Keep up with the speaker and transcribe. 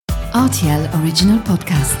RTL Original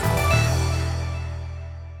Podcast.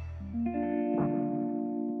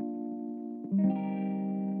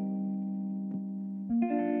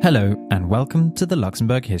 Hello and welcome to the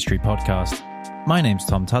Luxembourg History Podcast. My name's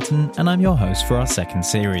Tom Tutton and I'm your host for our second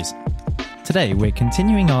series. Today we're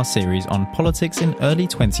continuing our series on politics in early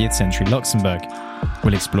 20th century Luxembourg.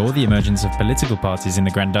 We'll explore the emergence of political parties in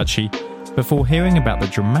the Grand Duchy before hearing about the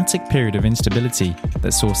dramatic period of instability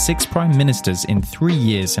that saw 6 prime ministers in 3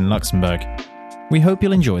 years in Luxembourg. We hope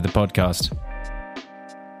you'll enjoy the podcast.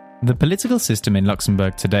 The political system in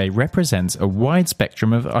Luxembourg today represents a wide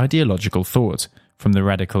spectrum of ideological thought, from the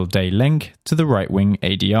radical De Lenk to the right-wing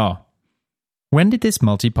ADR. When did this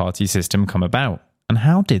multi-party system come about, and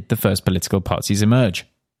how did the first political parties emerge?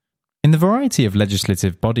 In the variety of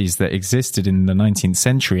legislative bodies that existed in the 19th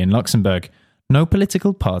century in Luxembourg, no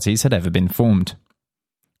political parties had ever been formed.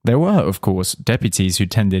 There were, of course, deputies who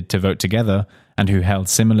tended to vote together and who held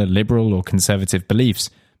similar liberal or conservative beliefs,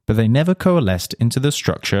 but they never coalesced into the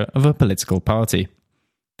structure of a political party.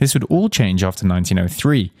 This would all change after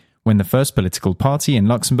 1903, when the first political party in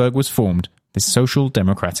Luxembourg was formed, the Social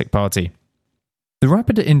Democratic Party. The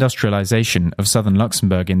rapid industrialization of southern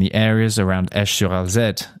Luxembourg in the areas around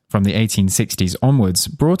Esch-sur-Alzette from the 1860s onwards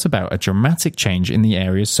brought about a dramatic change in the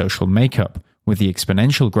area's social makeup, with the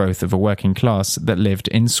exponential growth of a working class that lived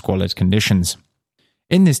in squalid conditions.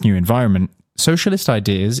 In this new environment, socialist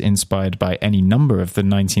ideas, inspired by any number of the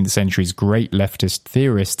 19th century's great leftist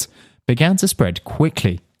theorists, began to spread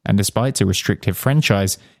quickly, and despite a restrictive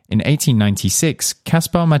franchise, in 1896,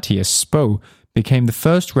 Caspar Matthias Spoo became the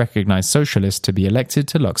first recognized socialist to be elected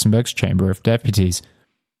to Luxembourg's Chamber of Deputies.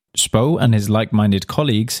 Spoo and his like-minded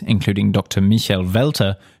colleagues, including Dr. Michel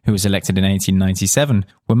Welter, who was elected in 1897,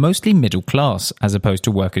 were mostly middle class as opposed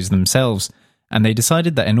to workers themselves, and they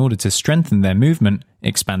decided that in order to strengthen their movement,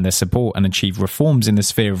 expand their support and achieve reforms in the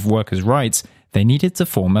sphere of workers' rights, they needed to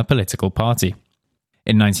form a political party.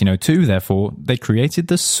 In 1902, therefore, they created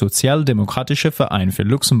the Sozialdemokratische Verein für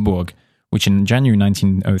Luxemburg, which in January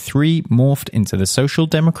 1903 morphed into the Social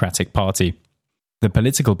Democratic Party. The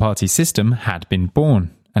political party system had been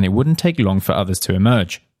born, and it wouldn't take long for others to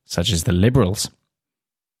emerge, such as the Liberals.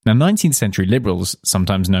 Now, 19th century Liberals,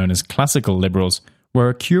 sometimes known as classical Liberals, were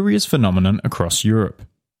a curious phenomenon across Europe.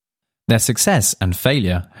 Their success and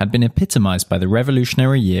failure had been epitomized by the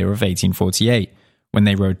revolutionary year of 1848, when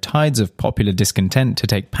they rode tides of popular discontent to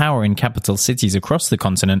take power in capital cities across the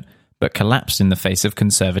continent, but collapsed in the face of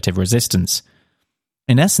conservative resistance.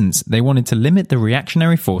 In essence, they wanted to limit the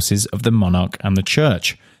reactionary forces of the monarch and the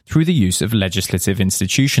church through the use of legislative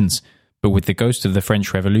institutions, but with the ghost of the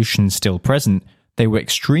French Revolution still present, they were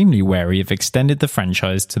extremely wary of extending the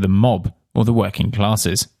franchise to the mob or the working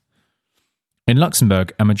classes. In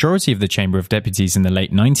Luxembourg, a majority of the Chamber of Deputies in the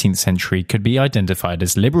late 19th century could be identified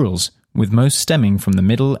as liberals, with most stemming from the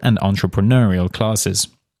middle and entrepreneurial classes.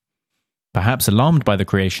 Perhaps alarmed by the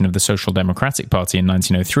creation of the Social Democratic Party in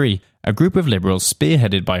 1903, a group of liberals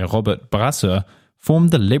spearheaded by Robert Brasseur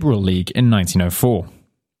formed the Liberal League in 1904.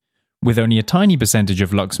 With only a tiny percentage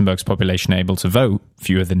of Luxembourg's population able to vote,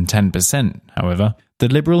 fewer than 10%, however, the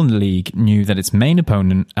Liberal League knew that its main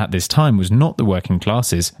opponent at this time was not the working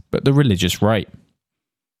classes, but the religious right.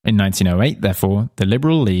 In 1908, therefore, the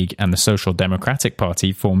Liberal League and the Social Democratic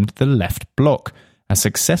Party formed the Left Bloc, a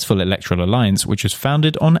successful electoral alliance which was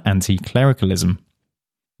founded on anti-clericalism.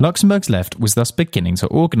 Luxembourg's left was thus beginning to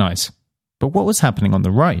organise. But what was happening on the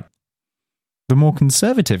right? The more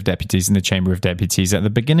conservative deputies in the Chamber of Deputies at the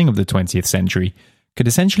beginning of the 20th century could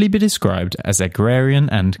essentially be described as agrarian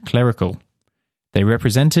and clerical. They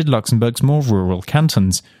represented Luxembourg's more rural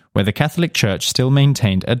cantons, where the Catholic Church still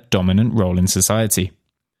maintained a dominant role in society.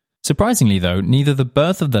 Surprisingly, though, neither the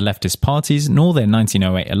birth of the leftist parties nor their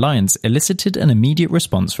 1908 alliance elicited an immediate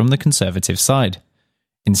response from the conservative side.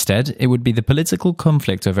 Instead, it would be the political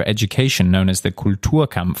conflict over education known as the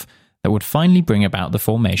Kulturkampf that would finally bring about the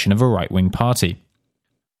formation of a right-wing party.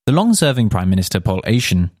 The long-serving Prime Minister Paul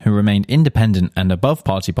Eyschen, who remained independent and above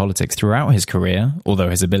party politics throughout his career, although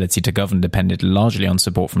his ability to govern depended largely on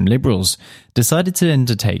support from liberals, decided to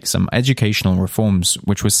undertake some educational reforms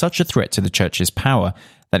which was such a threat to the church's power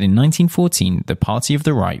that in 1914 the Party of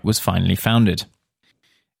the Right was finally founded.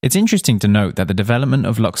 It's interesting to note that the development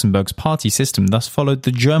of Luxembourg's party system thus followed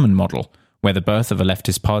the German model, where the birth of a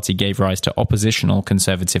leftist party gave rise to oppositional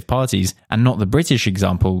conservative parties, and not the British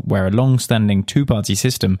example where a long-standing two-party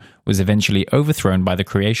system was eventually overthrown by the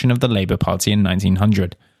creation of the Labour Party in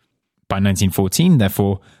 1900. By 1914,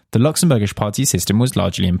 therefore, the Luxembourgish party system was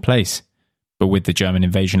largely in place. But with the German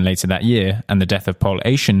invasion later that year and the death of Paul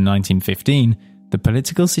Eyschen in 1915, the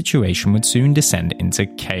political situation would soon descend into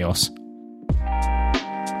chaos.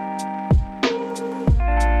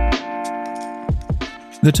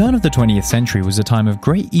 The turn of the 20th century was a time of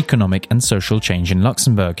great economic and social change in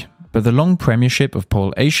Luxembourg, but the long premiership of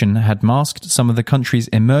Paul Eyschen had masked some of the country's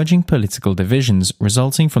emerging political divisions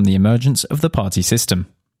resulting from the emergence of the party system.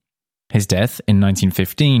 His death in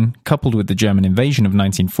 1915, coupled with the German invasion of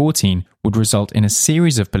 1914, would result in a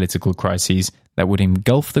series of political crises that would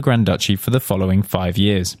engulf the Grand Duchy for the following 5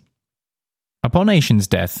 years. Upon Eyschen's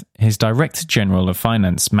death, his Director General of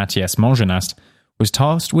Finance, Matthias Montgenas, was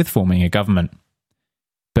tasked with forming a government.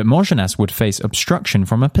 But Montgenas would face obstruction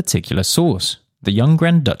from a particular source, the young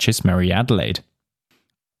Grand Duchess Marie Adelaide.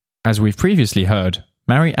 As we've previously heard,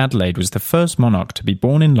 Marie Adelaide was the first monarch to be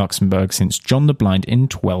born in Luxembourg since John the Blind in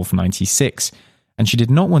 1296, and she did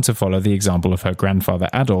not want to follow the example of her grandfather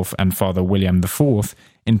Adolf and father William IV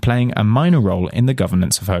in playing a minor role in the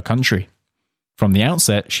governance of her country. From the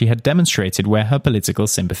outset, she had demonstrated where her political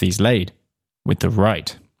sympathies laid, with the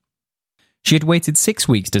right. She had waited 6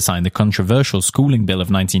 weeks to sign the controversial Schooling Bill of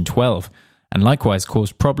 1912, and likewise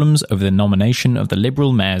caused problems over the nomination of the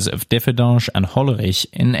liberal mayors of Differdange and Hollerich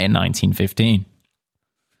in 1915.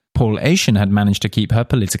 Paul Eyschen had managed to keep her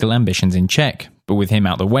political ambitions in check, but with him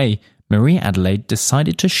out the way, Marie Adelaide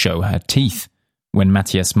decided to show her teeth. When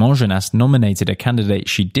Matthias Montgenas nominated a candidate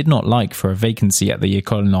she did not like for a vacancy at the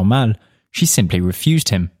École Normale, she simply refused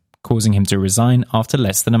him, causing him to resign after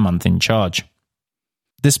less than a month in charge.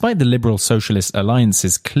 Despite the Liberal Socialist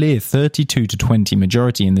Alliance's clear 32-20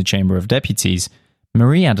 majority in the Chamber of Deputies,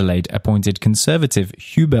 Marie Adelaide appointed Conservative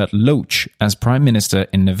Hubert Loach as Prime Minister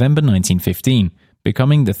in November 1915,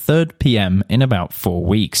 becoming the third PM in about 4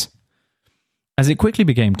 weeks. As it quickly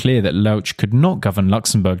became clear that Loach could not govern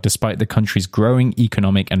Luxembourg despite the country's growing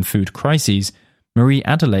economic and food crises, Marie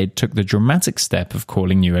Adelaide took the dramatic step of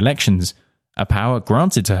calling new elections, a power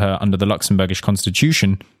granted to her under the Luxembourgish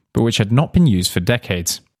constitution, but which had not been used for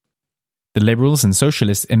decades. The Liberals and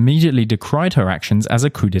Socialists immediately decried her actions as a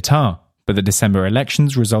coup d'etat, but the December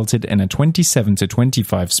elections resulted in a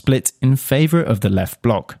 27-25 split in favour of the left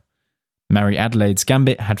bloc. Marie Adelaide's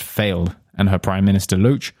gambit had failed, and her Prime Minister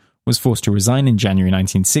Loach was forced to resign in January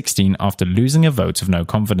 1916 after losing a vote of no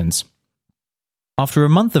confidence. After a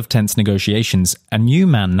month of tense negotiations, a new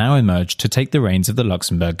man now emerged to take the reins of the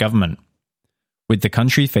Luxembourg government. With the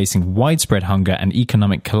country facing widespread hunger and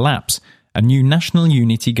economic collapse, a new national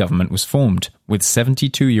unity government was formed, with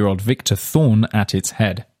 72-year-old Victor Thorn at its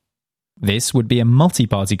head. This would be a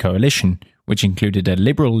multi-party coalition, which included a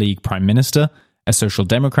Liberal League Prime Minister, a Social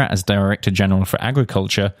Democrat as Director General for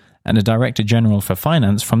Agriculture, and a Director General for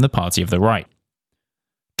Finance from the party of the right.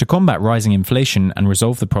 To combat rising inflation and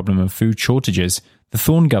resolve the problem of food shortages, the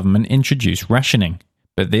Thorn government introduced rationing,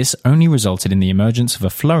 but this only resulted in the emergence of a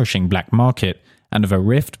flourishing black market and of a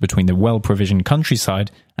rift between the well-provisioned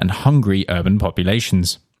countryside and hungry urban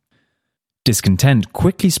populations. Discontent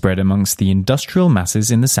quickly spread amongst the industrial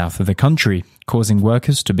masses in the south of the country, causing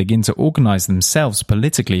workers to begin to organise themselves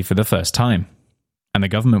politically for the first time. And the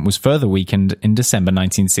government was further weakened in December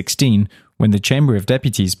 1916 when the Chamber of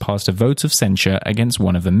Deputies passed a vote of censure against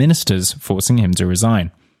one of the ministers, forcing him to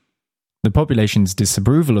resign. The population's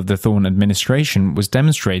disapproval of the Thorn administration was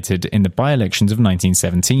demonstrated in the by-elections of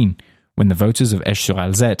 1917, when the voters of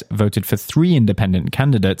Esch-sur-Alzette voted for 3 independent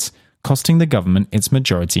candidates, costing the government its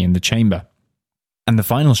majority in the chamber. And the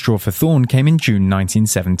final straw for Thorn came in June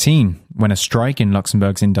 1917, when a strike in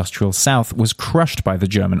Luxembourg's industrial south was crushed by the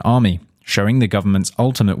German army, showing the government's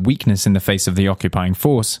ultimate weakness in the face of the occupying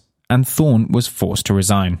force, and Thorn was forced to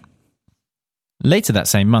resign. Later that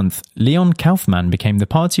same month, Leon Kaufmann became the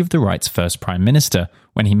Party of the Right's first Prime Minister,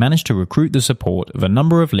 when he managed to recruit the support of a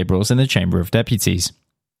number of liberals in the Chamber of Deputies.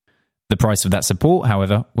 The price of that support,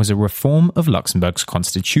 however, was a reform of Luxembourg's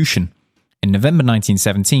constitution. In November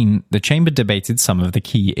 1917, the chamber debated some of the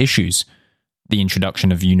key issues: the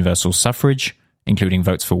introduction of universal suffrage, including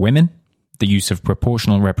votes for women, the use of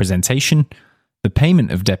proportional representation, the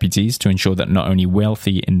payment of deputies to ensure that not only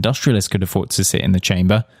wealthy industrialists could afford to sit in the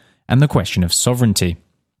chamber, and the question of sovereignty.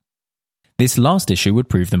 This last issue would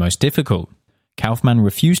prove the most difficult. Kaufmann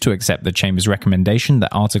refused to accept the Chamber's recommendation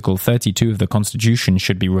that Article 32 of the Constitution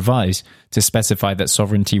should be revised to specify that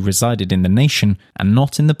sovereignty resided in the nation and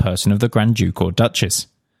not in the person of the Grand Duke or Duchess.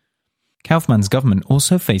 Kaufmann's government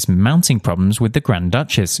also faced mounting problems with the Grand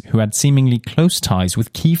Duchess, who had seemingly close ties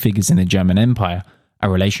with key figures in the German Empire, a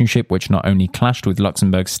relationship which not only clashed with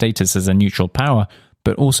Luxembourg's status as a neutral power,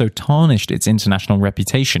 but also tarnished its international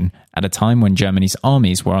reputation at a time when Germany's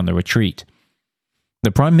armies were on the retreat. The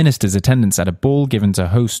Prime Minister's attendance at a ball given to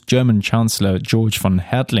host German Chancellor Georg von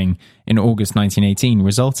Hertling in August 1918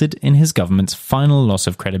 resulted in his government's final loss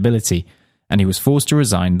of credibility, and he was forced to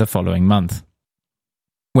resign the following month.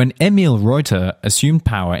 When Emil Reuter assumed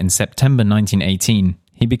power in September 1918,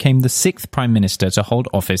 he became the 6th Prime Minister to hold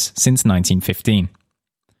office since 1915.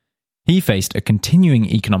 He faced a continuing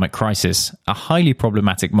economic crisis, a highly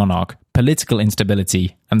problematic monarch, political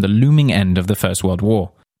instability, and the looming end of the First World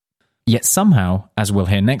War. Yet somehow, as we'll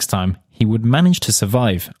hear next time, he would manage to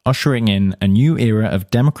survive, ushering in a new era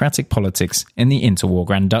of democratic politics in the interwar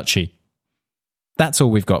Grand Duchy. That's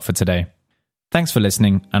all we've got for today. Thanks for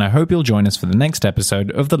listening, and I hope you'll join us for the next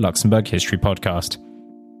episode of the Luxembourg History Podcast.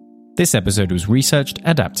 This episode was researched,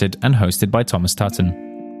 adapted, and hosted by Thomas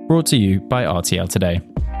Tutton. Brought to you by RTL Today.